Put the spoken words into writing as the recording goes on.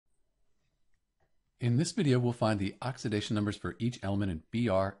In this video, we'll find the oxidation numbers for each element in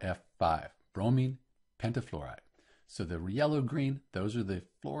BrF5, bromine, pentafluoride. So the yellow-green, those are the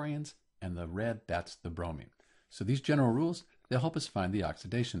fluorines, and the red, that's the bromine. So these general rules, they'll help us find the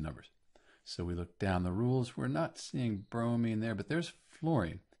oxidation numbers. So we look down the rules, we're not seeing bromine there, but there's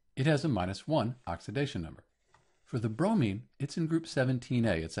fluorine. It has a -1 oxidation number. For the bromine, it's in group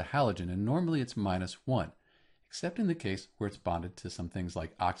 17A, it's a halogen, and normally it's -1. Except in the case where it's bonded to some things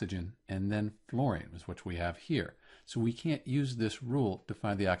like oxygen and then fluorine, is what we have here. So we can't use this rule to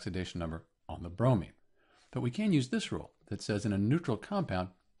find the oxidation number on the bromine. But we can use this rule that says in a neutral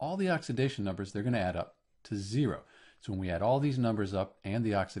compound, all the oxidation numbers, they're going to add up to 0. So when we add all these numbers up and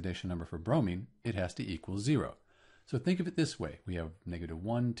the oxidation number for bromine, it has to equal 0. So think of it this way. We have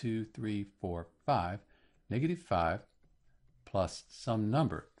 -1, 2, 3, 4, 5. -5 plus some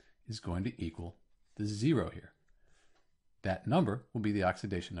number is going to equal the 0 here. That number will be the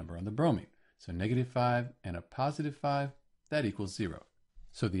oxidation number on the bromine. So -5 and a +5, that equals 0.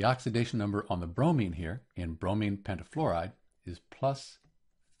 So the oxidation number on the bromine here in bromine pentafluoride is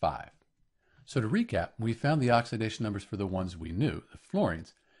 +5. So to recap, we found the oxidation numbers for the ones we knew, the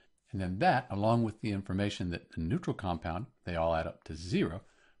fluorines, and then that, along with the information that the neutral compound, they all add up to 0,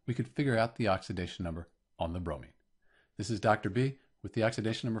 we could figure out the oxidation number on the bromine. This is Dr. B with the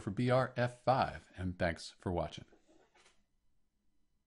oxidation number for BrF5, and thanks for watching.